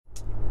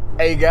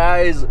Hey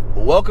guys,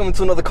 welcome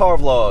to another car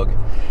vlog.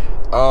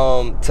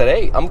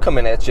 Today I'm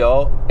coming at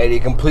y'all at a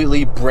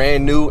completely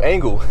brand new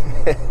angle.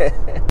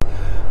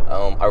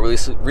 I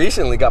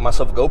recently got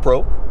myself a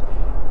GoPro,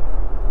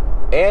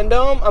 and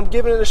I'm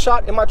giving it a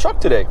shot in my truck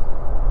today.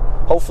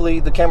 Hopefully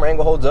the camera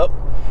angle holds up.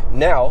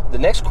 Now, the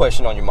next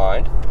question on your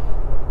mind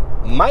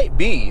might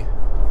be,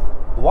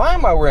 why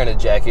am I wearing a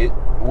jacket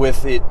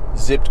with it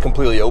zipped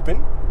completely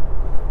open?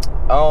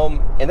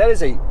 And that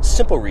is a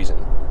simple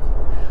reason.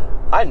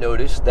 I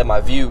noticed that my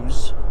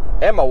views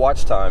and my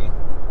watch time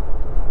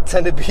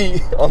tend to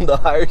be on the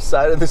higher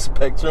side of the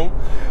spectrum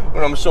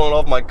when I'm showing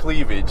off my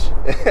cleavage.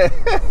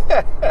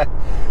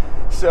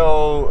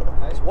 So,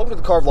 welcome to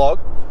the car vlog.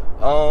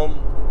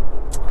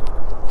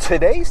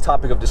 Today's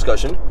topic of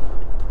discussion,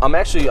 I'm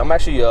actually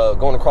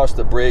going across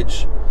the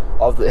bridge,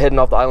 heading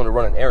off the island to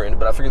run an errand.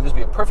 But I figured this would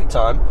be a perfect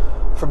time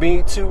for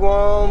me to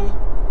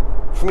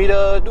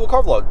do a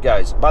car vlog,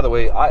 guys. By the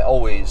way,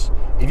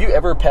 if you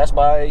ever pass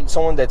by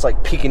someone that's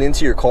like peeking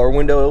into your car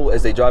window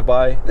as they drive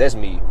by, that's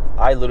me.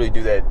 I literally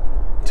do that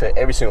to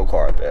every single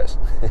car I pass.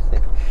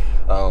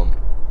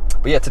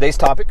 But yeah, today's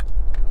topic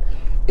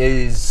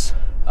is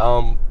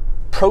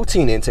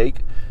protein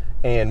intake,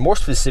 and more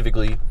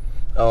specifically,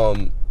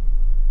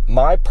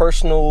 my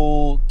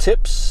personal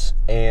tips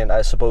and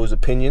I suppose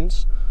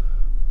opinions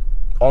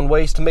on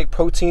ways to make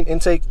protein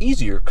intake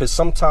easier, because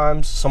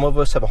sometimes some of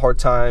us have a hard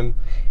time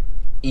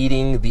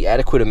eating the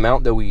adequate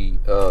amount that the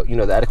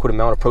adequate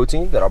amount of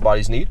protein that our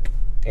bodies need.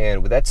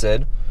 And with that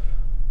said,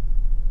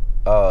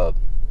 if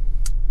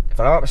I'm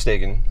not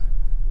mistaken,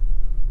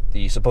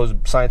 the supposed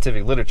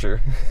scientific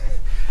literature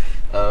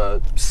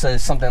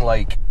says something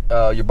like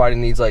your body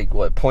needs like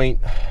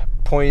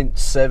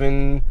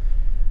 0.7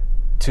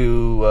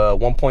 to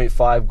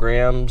 1.5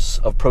 grams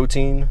of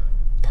protein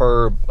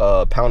per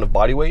pound of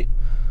body weight.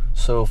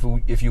 So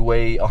if you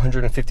weigh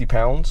 150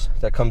 pounds,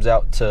 that comes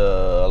out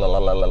to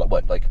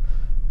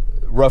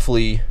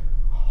roughly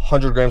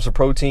 100 grams of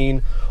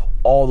protein,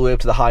 all the way up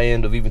to the high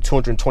end of even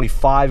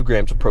 225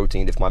 grams of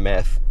protein, if my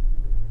math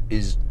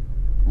is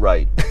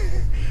right.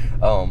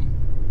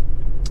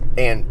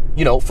 And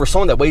for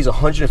someone that weighs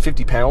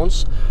 150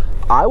 pounds,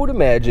 I would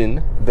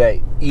imagine that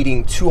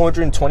eating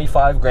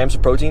 225 grams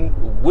of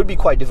protein would be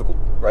quite difficult,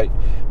 right?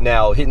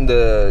 Now, hitting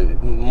the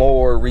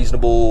more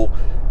reasonable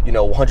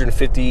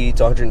 150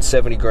 to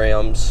 170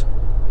 grams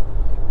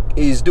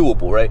is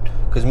doable, right?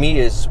 Because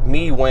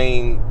me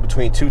weighing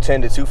between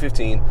 210 to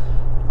 215,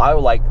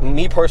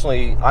 me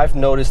personally, I've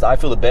noticed I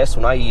feel the best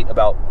when I eat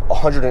about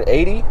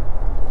 180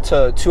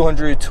 to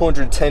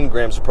 210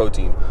 grams of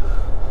protein.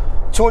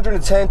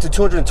 210 to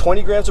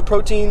 220 grams of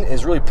protein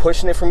is really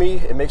pushing it for me.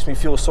 It makes me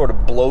feel sort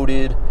of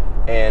bloated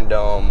and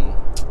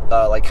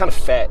kind of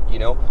fat,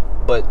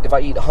 But if I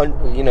eat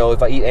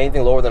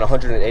anything lower than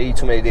 180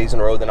 too many days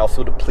in a row, then I'll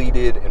feel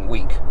depleted and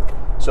weak.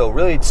 So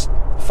really, it's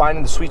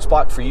finding the sweet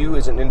spot for you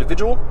as an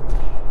individual.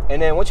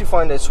 And then once you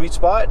find that sweet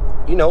spot,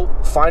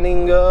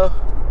 finding a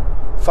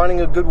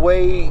good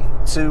way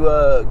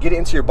to get it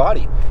into your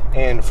body.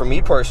 And for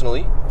me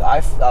personally,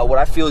 what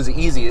I feel is the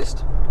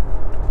easiest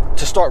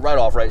to start right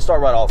off.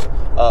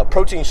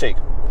 Protein shake.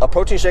 A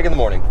protein shake in the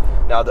morning.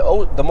 Now,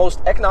 the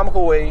most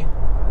economical way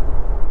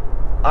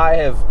I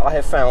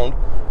have found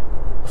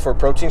for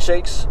protein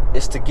shakes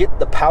is to get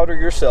the powder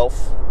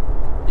yourself,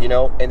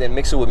 and then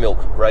mix it with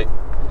milk, right?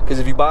 Because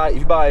if you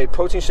buy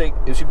protein shake,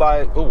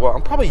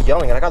 I'm probably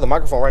yelling and I got the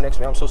microphone right next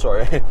to me, I'm so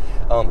sorry.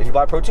 If you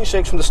buy protein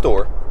shakes from the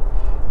store,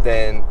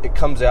 then it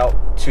comes out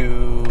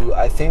to,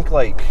 I think,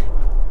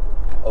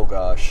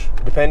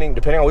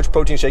 depending on which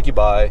protein shake you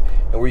buy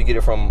and where you get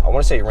it from, I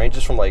want to say it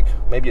ranges from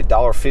maybe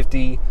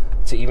 $1.50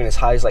 to even as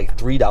high as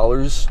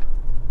 $3.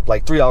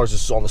 $3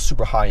 is on the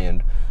super high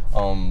end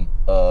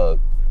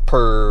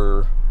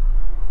per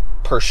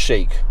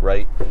shake,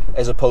 right?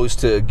 As opposed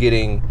to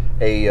getting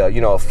a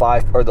a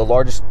 5 or the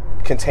largest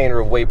container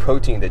of whey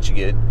protein that you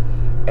get,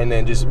 and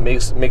then just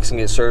mixing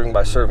it serving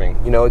by serving.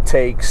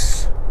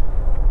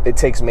 It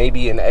takes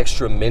maybe an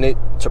extra minute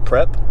to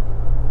prep,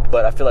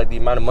 but I feel like the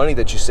amount of money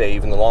that you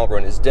save in the long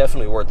run is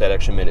definitely worth that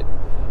extra minute.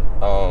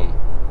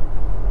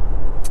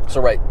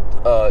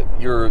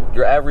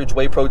 Your average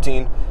whey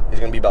protein is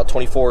going to be about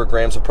 24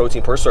 grams of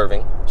protein per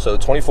serving. So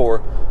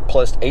 24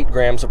 plus 8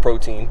 grams of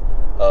protein.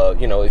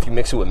 If you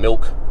mix it with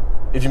milk,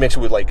 if you mix it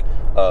with like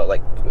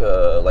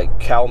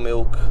cow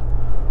milk,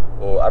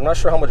 or I'm not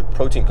sure how much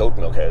protein goat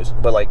milk has,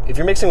 but if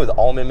you're mixing with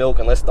almond milk,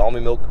 unless the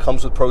almond milk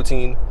comes with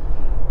protein,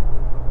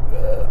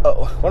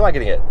 what am I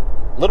getting at?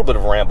 A little bit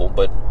of a ramble,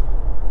 but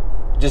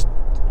just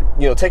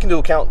take into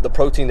account the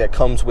protein that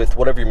comes with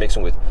whatever you're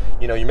mixing with.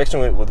 You're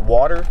mixing it with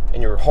water,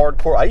 and you're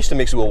hardcore. I used to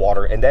mix it with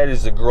water, and that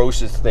is the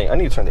grossest thing. I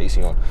need to turn the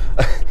AC on.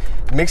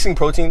 Mixing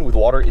protein with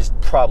water is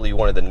probably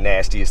one of the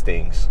nastiest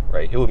things,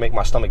 right? It would make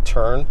my stomach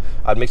turn.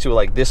 I'd mix it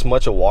with this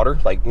much of water,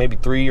 maybe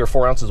 3 or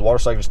 4 ounces of water,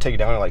 so I could just take it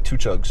down in 2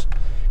 chugs,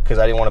 because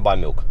I didn't want to buy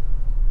milk,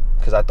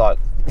 because I thought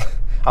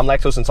I'm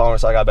lactose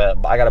intolerant, so I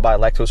gotta buy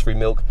lactose-free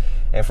milk.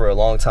 And for a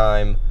long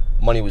time,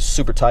 money was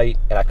super tight,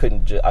 and I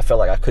felt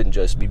like I couldn't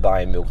just be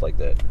buying milk like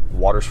that.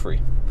 Water's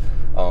free.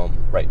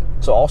 Right.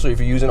 So also, if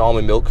you're using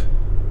almond milk,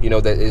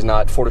 that is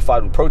not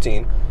fortified with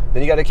protein,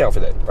 then you got to account for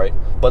that, right?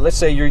 But let's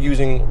say you're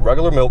using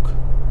regular milk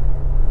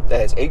that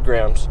has 8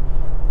 grams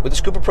with a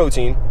scoop of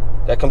protein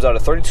that comes out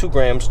of 32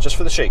 grams just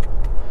for the shake.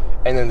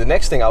 And then the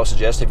next thing I would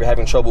suggest, if you're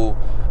having trouble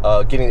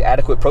getting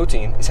adequate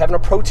protein, is having a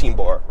protein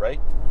bar, right?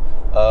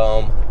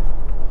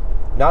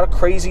 Not a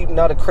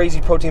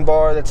crazy protein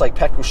bar that's like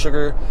packed with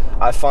sugar.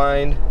 I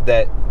find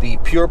that the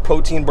Pure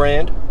Protein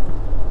brand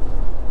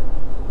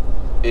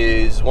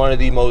is one of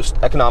the most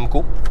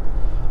economical,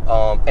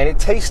 and it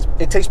tastes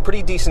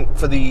pretty decent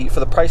for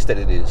the price that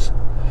it is.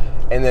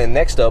 And then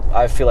next up,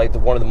 I feel like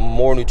one of the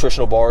more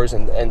nutritional bars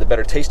and the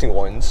better tasting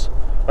ones.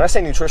 When I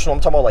say nutritional,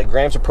 I'm talking about like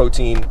grams of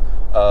protein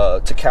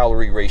to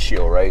calorie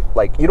ratio, right?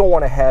 Like you don't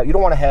want to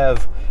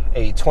have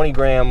a 20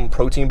 gram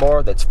protein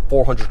bar that's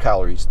 400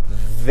 calories.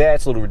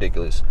 That's a little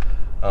ridiculous.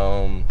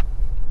 I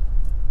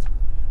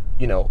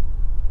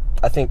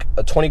think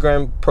a 20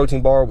 gram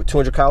protein bar with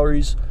 200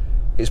 calories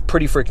is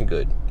pretty freaking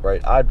good,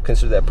 right? I'd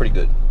consider that pretty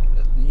good.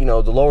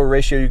 The lower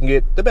ratio you can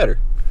get, the better.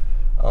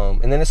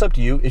 And then it's up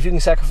to you. If you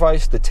can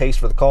sacrifice the taste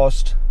for the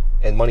cost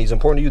and money is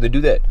important to you, then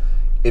do that.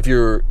 If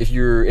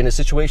you're in a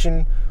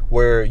situation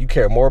where you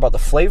care more about the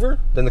flavor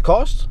than the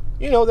cost,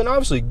 then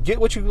obviously get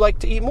what you like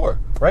to eat more,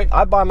 right?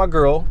 I buy my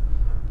girl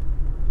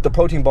the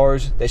protein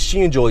bars that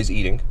she enjoys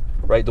eating,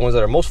 right? The ones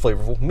that are most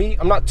flavorful. Me,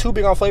 I'm not too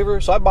big on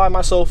flavor, so I buy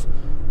myself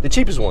the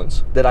cheapest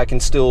ones that I can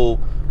still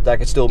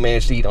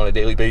manage to eat on a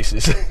daily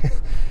basis,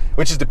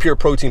 which is the Pure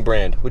Protein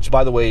brand, which,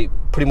 by the way,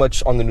 pretty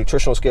much on the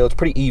nutritional scale, it's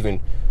pretty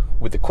even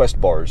with the Quest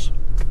bars.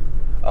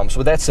 So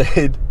with that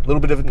said, a little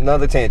bit of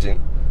another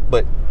tangent,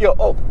 but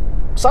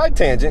side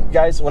tangent,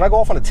 guys. When I go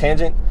off on a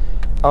tangent,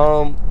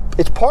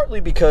 it's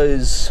partly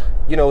because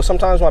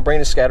sometimes my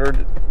brain is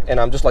scattered and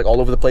I'm just like all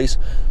over the place.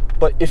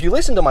 But if you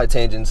listen to my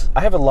tangents,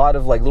 I have a lot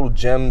of like little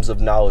gems of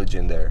knowledge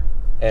in there.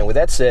 And with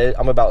that said,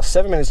 I'm about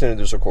 7 minutes into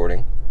this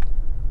recording,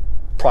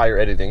 prior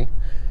editing.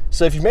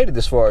 So if you made it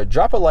this far,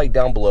 drop a like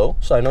down below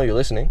so I know you're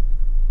listening.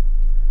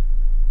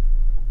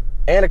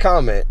 And a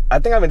comment. I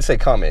think I meant to say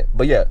comment,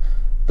 but yeah,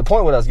 the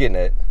point of what I was getting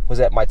at was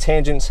that my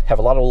tangents have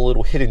a lot of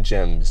little hidden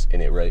gems in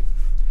it, right?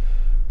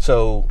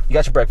 So you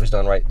got your breakfast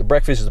done, right? The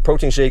breakfast is a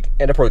protein shake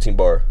and a protein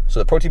bar. So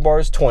the protein bar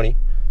is 20,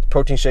 the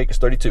protein shake is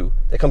 32.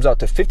 That comes out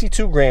to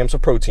 52 grams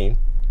of protein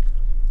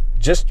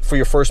just for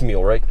your first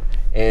meal, right?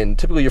 And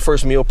typically your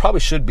first meal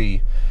probably should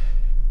be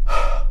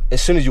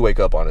as soon as you wake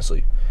up,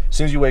 honestly. As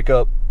soon as you wake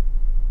up,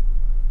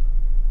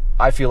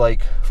 I feel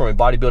like from a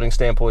bodybuilding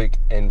standpoint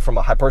and from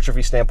a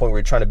hypertrophy standpoint where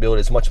you're trying to build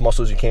as much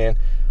muscle as you can,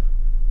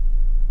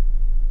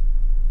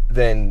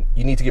 then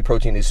you need to get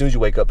protein as soon as you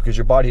wake up because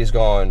your body has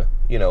gone,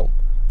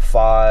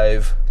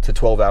 5 to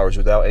 12 hours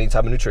without any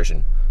type of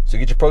nutrition. So you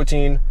get your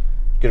protein,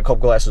 get a couple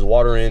glasses of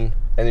water in,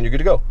 and then you're good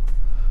to go.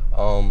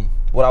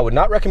 What I would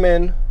not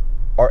recommend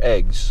are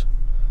eggs.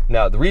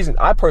 Now, the reason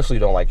I personally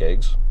don't like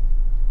eggs,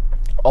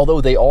 although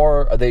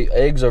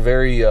eggs are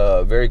very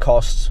very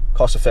cost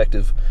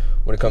effective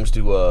when it comes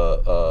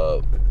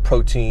to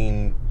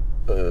protein,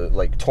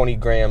 like 20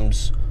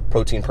 grams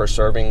protein per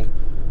serving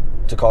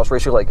to cost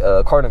ratio. Like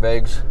a carton of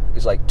eggs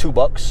is like $2,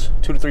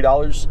 $2 to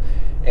 $3.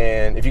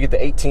 And if you get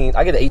the 18,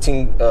 I get the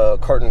 18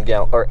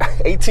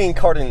 18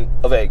 carton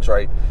of eggs,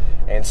 right?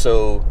 And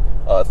so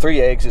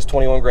 3 eggs is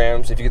 21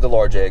 grams if you get the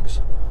large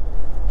eggs.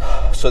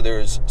 So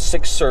there's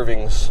 6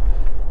 servings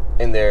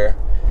in there.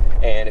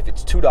 And if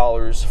it's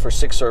 $2 for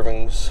 6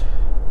 servings,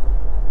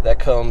 that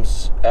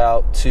comes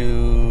out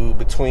to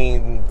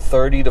between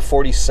 30 to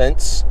 40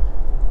 cents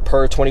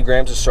per 20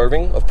 grams of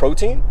serving of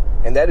protein.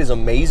 And that is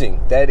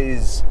amazing. That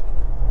is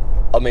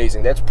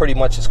amazing. That's pretty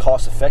much as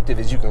cost effective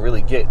as you can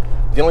really get.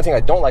 The only thing I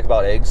don't like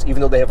about eggs,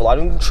 even though they have a lot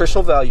of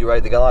nutritional value,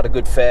 right? They got a lot of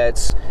good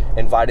fats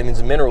and vitamins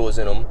and minerals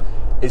in them,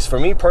 is for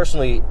me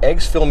personally,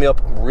 eggs fill me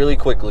up really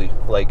quickly.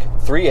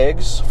 Like 3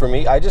 eggs for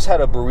me. I just had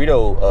a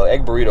burrito,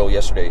 egg burrito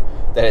yesterday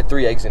that had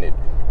 3 eggs in it.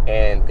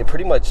 And it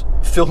pretty much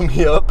filled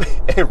me up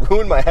and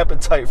ruined my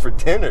appetite for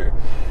dinner,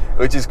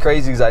 which is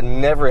crazy because I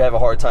never have a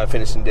hard time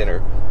finishing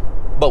dinner.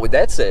 But with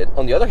that said,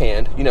 on the other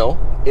hand,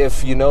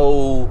 if you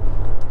know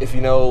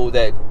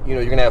that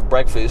you're gonna have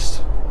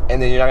breakfast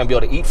and then you're not gonna be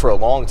able to eat for a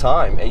long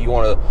time and you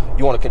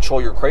wanna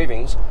control your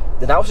cravings,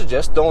 then I would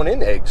suggest throwing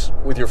in eggs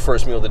with your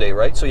first meal of the day,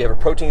 right? So you have a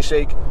protein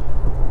shake,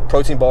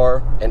 protein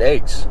bar, and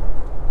eggs.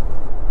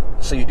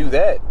 So you do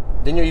that,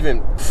 then you're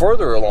even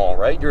further along,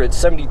 right? You're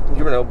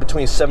at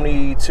between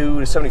 72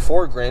 to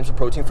 74 grams of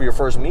protein for your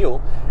first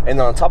meal, and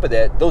then on top of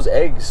that, those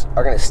eggs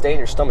are gonna stay in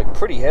your stomach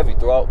pretty heavy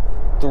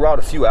throughout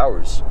a few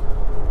hours.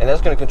 And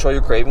that's going to control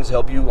your cravings,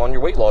 help you on your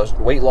weight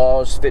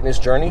loss, fitness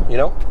journey,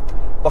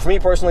 But for me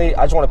personally,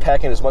 I just want to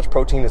pack in as much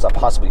protein as I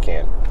possibly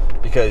can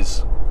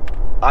because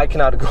I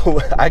cannot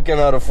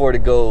afford to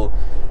go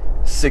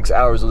 6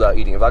 hours without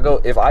eating. If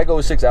I go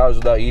 6 hours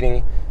without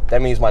eating,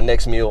 that means my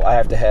next meal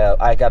I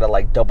gotta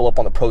like double up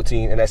on the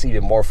protein, and that's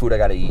even more food I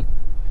gotta eat.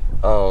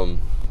 The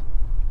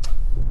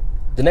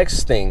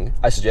next thing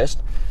I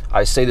suggest,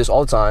 I say this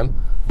all the time,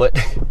 but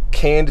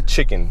canned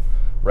chicken,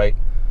 right?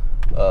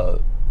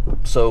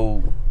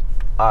 So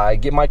I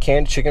get my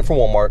canned chicken from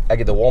Walmart. I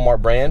get the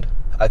Walmart brand.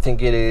 I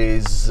think it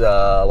is between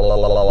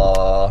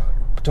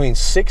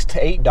 $6 to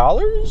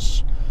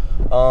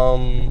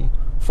 $8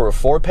 for a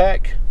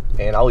 4-pack,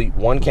 and I'll eat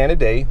 1 can a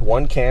day.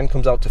 1 can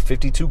comes out to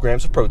 52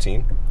 grams of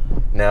protein.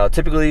 Now,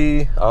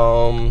 typically,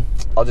 I'll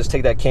just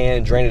take that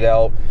can, drain it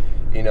out,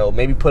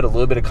 maybe put a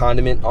little bit of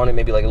condiment on it,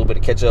 maybe like a little bit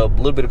of ketchup, a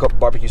little bit of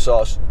barbecue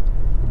sauce,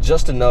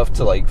 just enough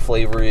to like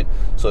flavor it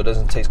so it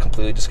doesn't taste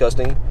completely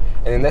disgusting.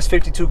 And then that's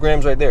 52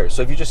 grams right there.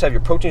 So if you just have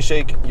your protein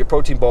shake, your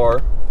protein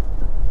bar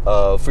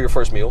for your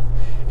first meal,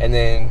 and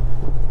then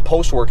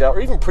post-workout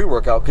or even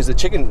pre-workout, because the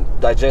chicken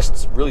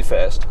digests really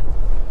fast,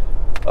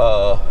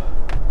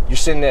 you're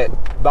sitting at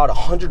about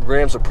 100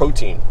 grams of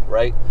protein,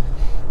 right?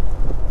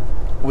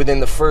 Within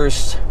the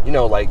first,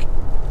 6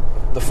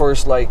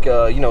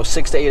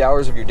 to 8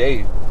 hours of your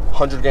day,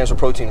 100 grams of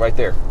protein right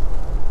there.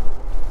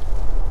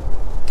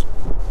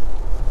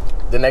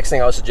 The next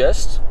thing I would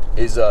suggest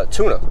is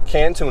tuna,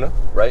 canned tuna,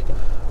 right?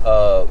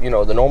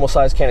 The normal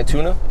size can of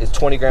tuna is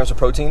 20 grams of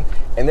protein,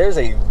 and there's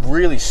a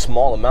really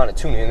small amount of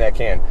tuna in that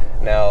can.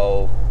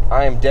 Now,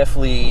 I am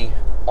definitely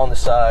on the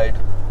side,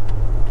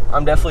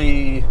 I'm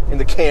definitely in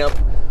the camp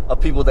of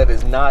people that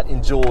does not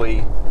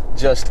enjoy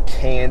just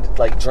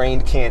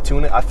drained canned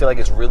tuna. I feel like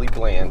it's really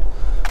bland.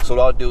 So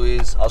what I'll do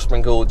is I'll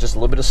sprinkle just a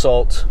little bit of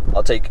salt.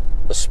 I'll take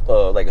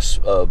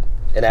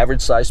an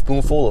average size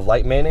spoonful of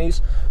light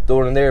mayonnaise,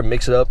 throw it in there,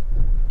 mix it up,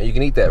 and you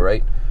can eat that,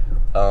 right?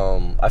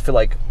 I feel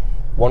like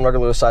 1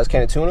 regular size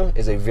can of tuna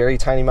is a very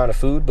tiny amount of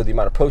food, but the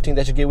amount of protein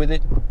that you get with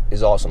it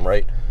is awesome,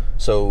 right?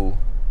 So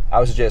I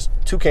would suggest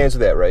 2 cans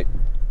of that, right?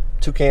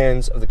 2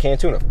 cans of the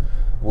canned tuna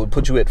would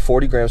put you at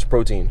 40 grams of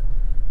protein.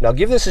 Now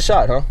give this a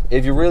shot, huh?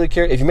 If you really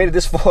care, if you made it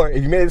this far,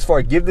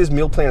 give this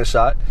meal plan a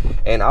shot,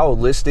 and I will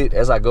list it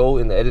as I go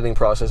in the editing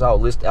process. I'll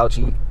list out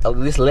each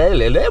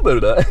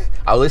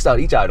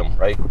item,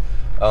 right?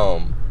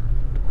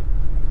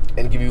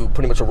 And give you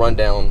pretty much a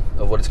rundown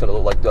of what it's gonna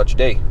look like throughout your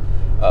day.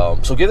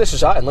 So give this a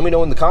shot and let me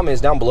know in the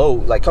comments down below.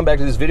 Like, come back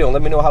to this video and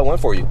let me know how it went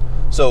for you.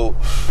 So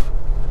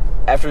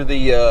after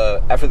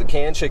the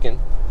canned chicken,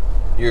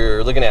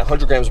 you're looking at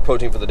 100 grams of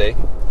protein for the day.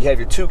 You have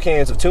your 2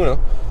 cans of tuna,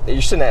 that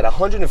you're sitting at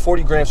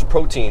 140 grams of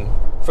protein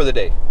for the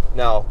day.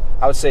 Now,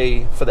 I would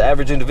say for the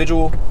average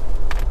individual,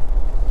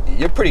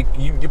 you pretty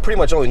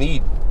much only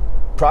need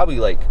probably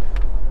like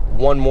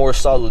 1 more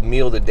solid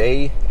meal a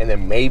day, and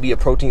then maybe a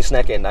protein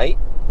snack at night.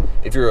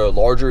 If you're a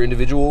larger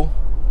individual,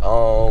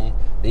 then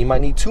you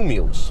might need 2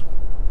 meals,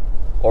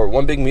 or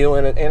 1 big meal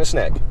and a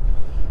snack.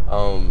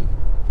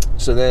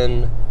 So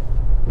then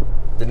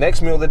the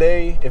next meal of the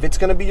day, if it's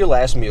going to be your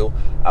last meal,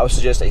 I would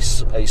suggest a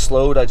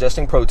slow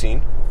digesting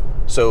protein.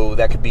 So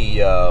that could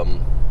be,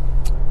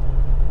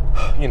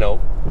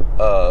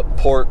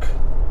 pork,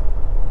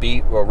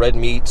 beef, or red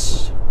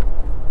meats.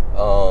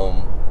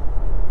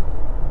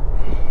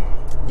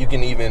 You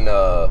can even,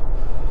 I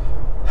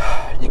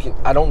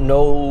don't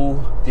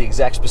know the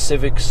exact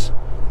specifics,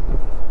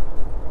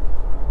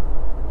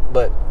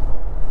 but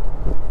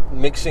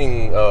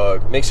mixing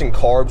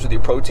carbs with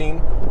your protein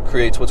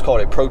creates what's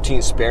called a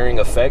protein sparing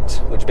effect,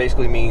 which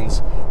basically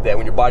means that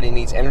when your body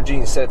needs energy,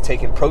 instead of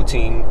taking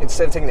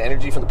the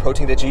energy from the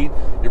protein that you eat,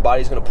 your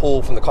body's going to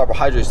pull from the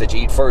carbohydrates that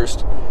you eat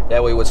first.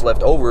 That way what's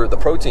left over, the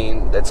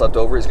protein that's left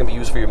over, is going to be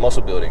used for your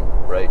muscle building,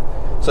 right?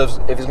 So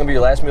if it's going to be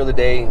your last meal of the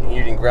day,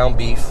 you're eating ground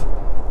beef.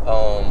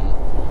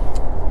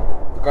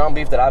 The ground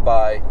beef that I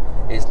buy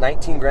is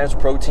 19 grams of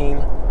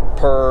protein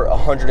per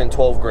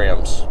 112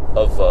 grams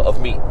of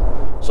meat.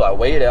 So I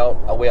weigh it out.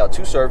 I weigh out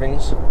 2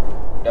 servings.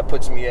 That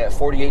puts me at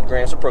 48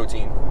 grams of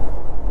protein,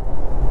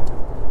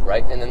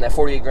 right? And then that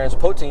 48 grams of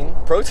protein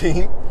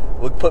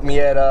would put me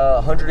at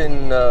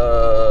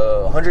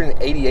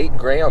 188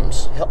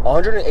 grams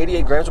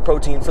of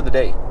protein for the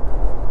day,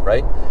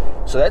 right?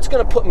 So that's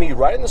going to put me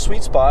right in the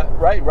sweet spot,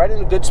 right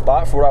in a good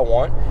spot for what I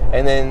want.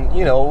 And then,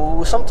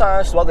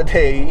 sometimes throughout the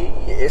day,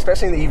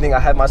 especially in the evening, I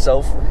have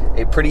myself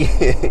a pretty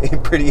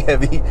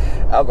heavy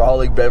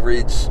alcoholic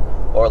beverage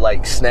or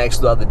like snacks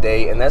throughout the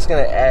day, and that's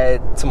going to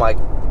add to my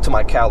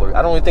calories.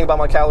 I don't really think about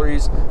my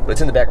calories, but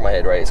it's in the back of my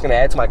head, right? It's going to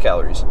add to my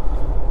calories.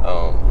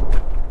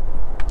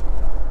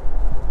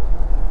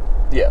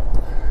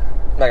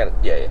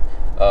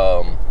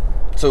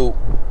 So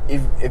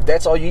if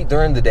that's all you eat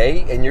during the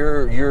day, and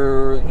you're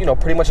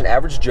pretty much an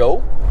average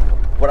Joe,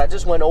 what I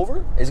just went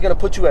over is going to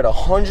put you at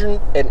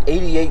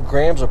 188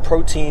 grams of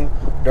protein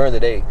during the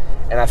day.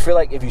 And I feel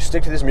like if you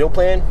stick to this meal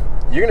plan,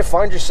 you're going to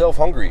find yourself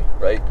hungry,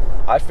 right?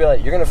 I feel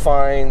like you're going to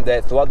find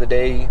that throughout the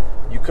day,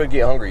 you could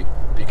get hungry,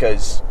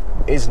 because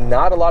it's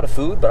not a lot of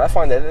food, but I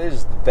find that it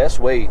is the best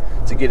way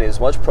to get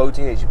as much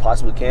protein as you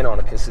possibly can on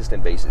a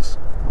consistent basis.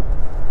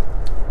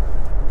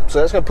 So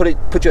that's going to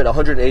put you at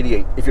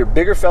 188. If you're a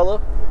bigger fella,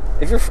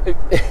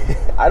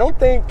 I don't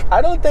think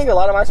a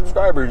lot of my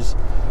subscribers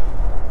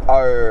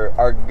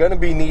are going to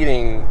be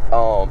needing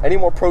any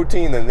more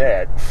protein than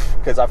that,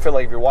 because I feel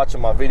like if you're watching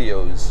my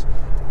videos,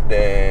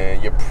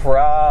 then you're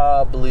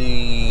probably,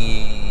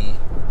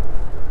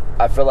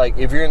 I feel like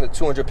if you're in the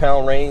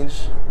 200-pound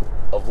range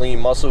of lean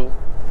muscle,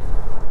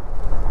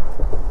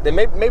 then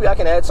maybe I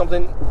can add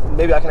something.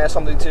 Maybe I can add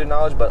something to the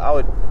knowledge, but I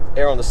would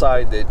err on the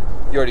side that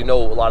you already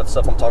know a lot of the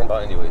stuff I'm talking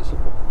about anyways.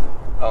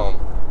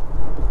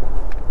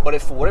 But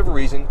if for whatever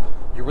reason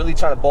you're really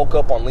trying to bulk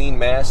up on lean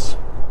mass,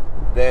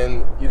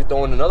 then you can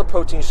throw in another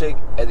protein shake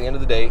at the end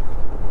of the day.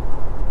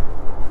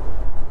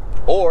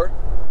 Or,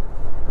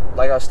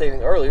 like I was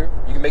stating earlier,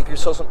 you can make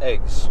yourself some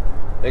eggs.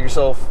 Make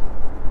yourself,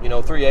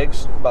 3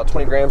 eggs, about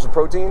 20 grams of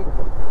protein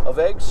of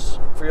eggs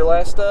for your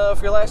last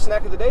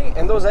snack of the day,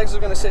 and those eggs are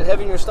going to sit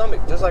heavy in your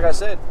stomach, just like I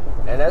said,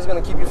 and that's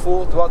going to keep you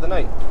full throughout the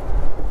night.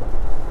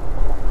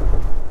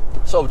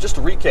 So, just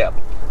to recap,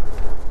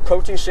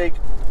 protein shake,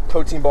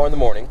 protein bar in the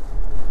morning.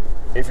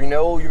 If you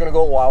know you're going to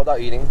go a while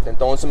without eating, then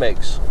throw in some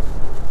eggs.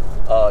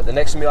 The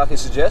next meal I can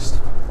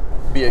suggest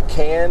be a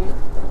can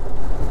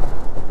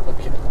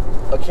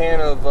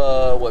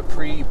of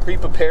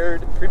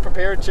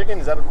pre-prepared chicken.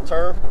 Is that a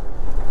term?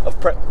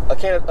 A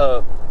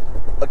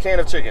can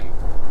of chicken.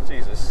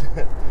 Jesus.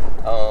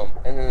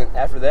 And then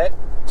after that,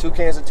 2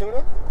 cans of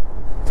tuna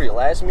for your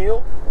last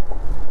meal.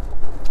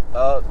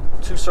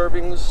 2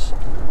 servings,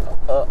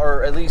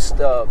 or at least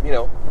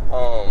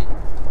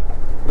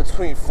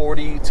between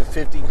 40 to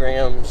 50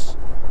 grams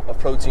of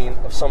protein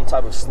of some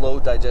type of slow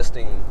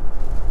digesting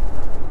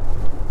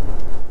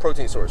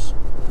protein source.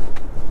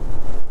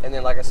 And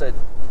then, like I said,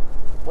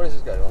 what is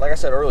this guy doing? Like I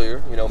said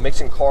earlier,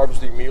 mixing carbs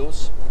with your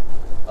meals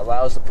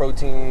allows the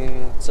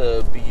protein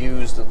to be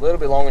used a little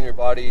bit longer in your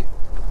body.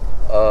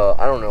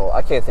 I don't know.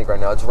 I can't think right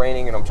now. It's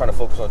raining and I'm trying to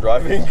focus on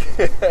driving.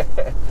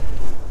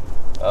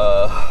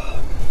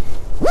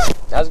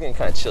 That's getting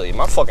kind of chilly.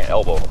 My fucking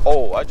elbow.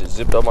 Oh, I just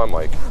zipped up my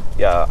mic.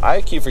 Yeah,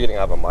 I keep forgetting I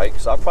have a mic,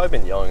 so I've probably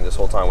been yelling this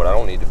whole time when I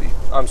don't need to be.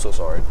 I'm so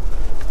sorry.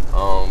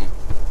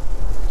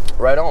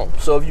 Right on.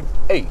 So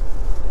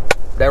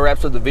that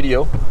wraps up the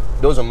video.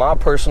 Those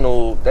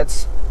are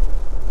that's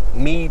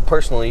me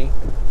personally,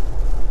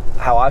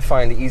 how I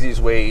find the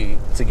easiest way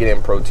to get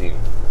in protein.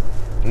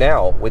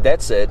 Now, with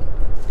that said,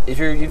 if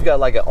you've got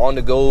like an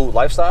on-the-go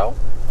lifestyle,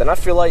 then I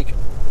feel like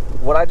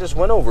what I just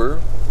went over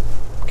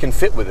can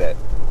fit with that.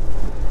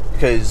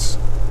 Because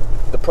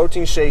the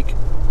protein shake,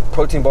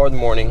 protein bar in the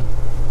morning,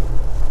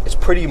 is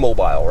pretty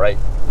mobile, right?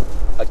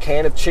 A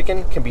can of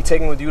chicken can be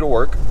taken with you to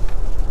work.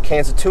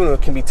 Cans of tuna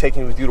can be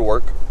taken with you to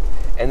work.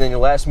 And then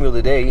your last meal of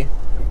the day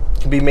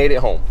can be made at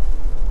home.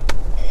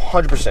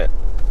 100%.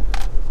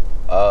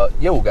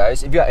 Yo,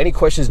 guys, if you got any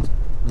questions,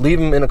 leave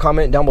them in a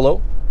comment down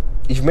below.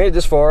 If you made it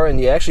this far and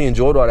you actually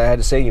enjoyed what I had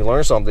to say and you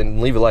learned something,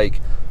 leave a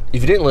like.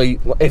 If you did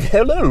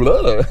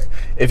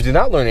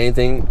not learn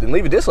anything, then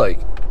leave a dislike.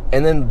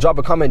 And then drop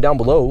a comment down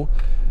below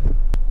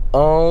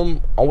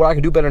on what I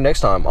can do better next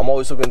time. I'm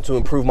always looking to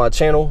improve my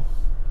channel.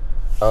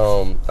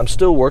 I'm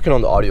still working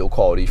on the audio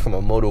quality from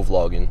a moto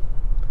vlogging.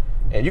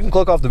 And you can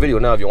click off the video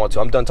now if you want to.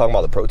 I'm done talking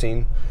about the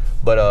protein.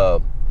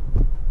 But,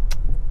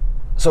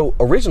 so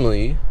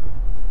originally,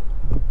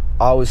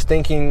 I was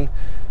thinking,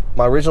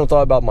 my original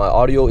thought about my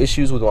audio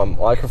issues with my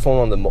microphone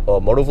on the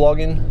moto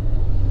vlogging.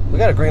 We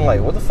got a green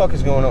light. What the fuck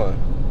is going on?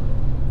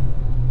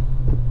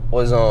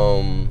 Was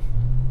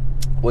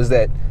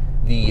that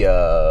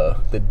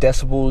the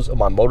decibels of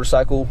my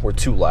motorcycle were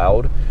too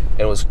loud,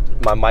 and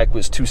my mic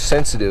was too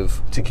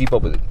sensitive to keep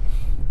up with it.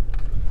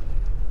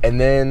 And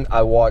then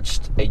I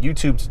watched a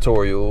YouTube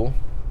tutorial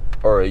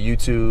or a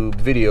YouTube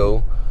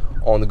video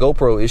on the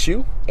GoPro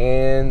issue,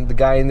 and the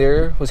guy in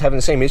there was having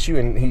the same issue,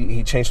 and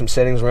he changed some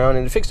settings around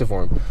and it fixed it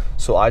for him.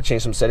 So I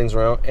changed some settings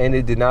around and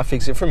it did not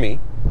fix it for me.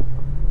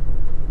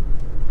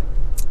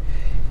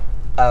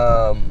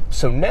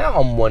 So now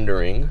I'm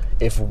wondering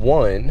if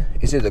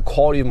is it the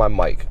quality of my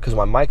mic? Because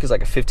my mic is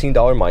like a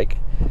 $15 mic.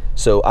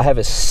 So I have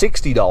a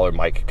 $60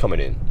 mic coming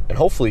in, and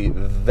hopefully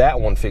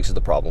that one fixes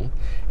the problem.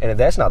 And if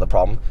that's not the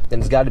problem, then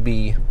it's got to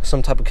be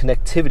some type of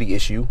connectivity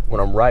issue when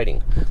I'm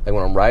riding. Like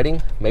when I'm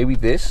riding, maybe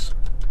this.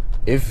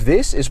 If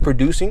this is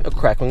producing a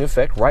crackling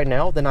effect right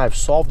now, then I've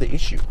solved the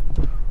issue.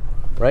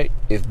 Right?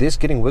 If this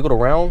getting wiggled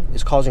around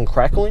is causing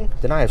crackling,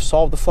 then I have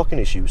solved the fucking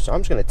issue. So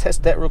I'm just gonna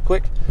test that real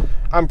quick.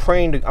 I'm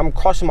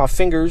crossing my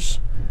fingers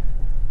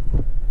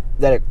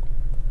that it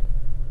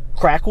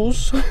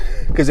crackles,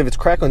 because if it's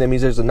crackling, that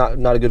means there's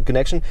not a good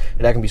connection,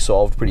 and that can be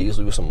solved pretty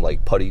easily with some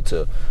like putty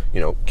to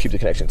keep the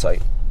connection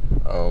tight.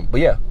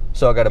 But yeah,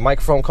 so I got a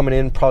microphone coming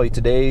in probably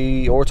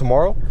today or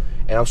tomorrow,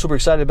 and I'm super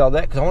excited about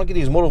that because I want to get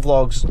these moto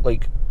vlogs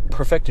like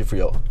perfected for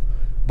y'all.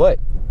 But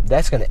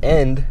that's gonna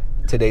end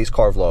today's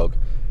car vlog.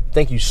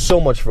 Thank you so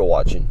much for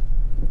watching.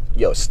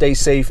 Yo, stay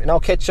safe, and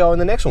I'll catch y'all in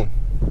the next one.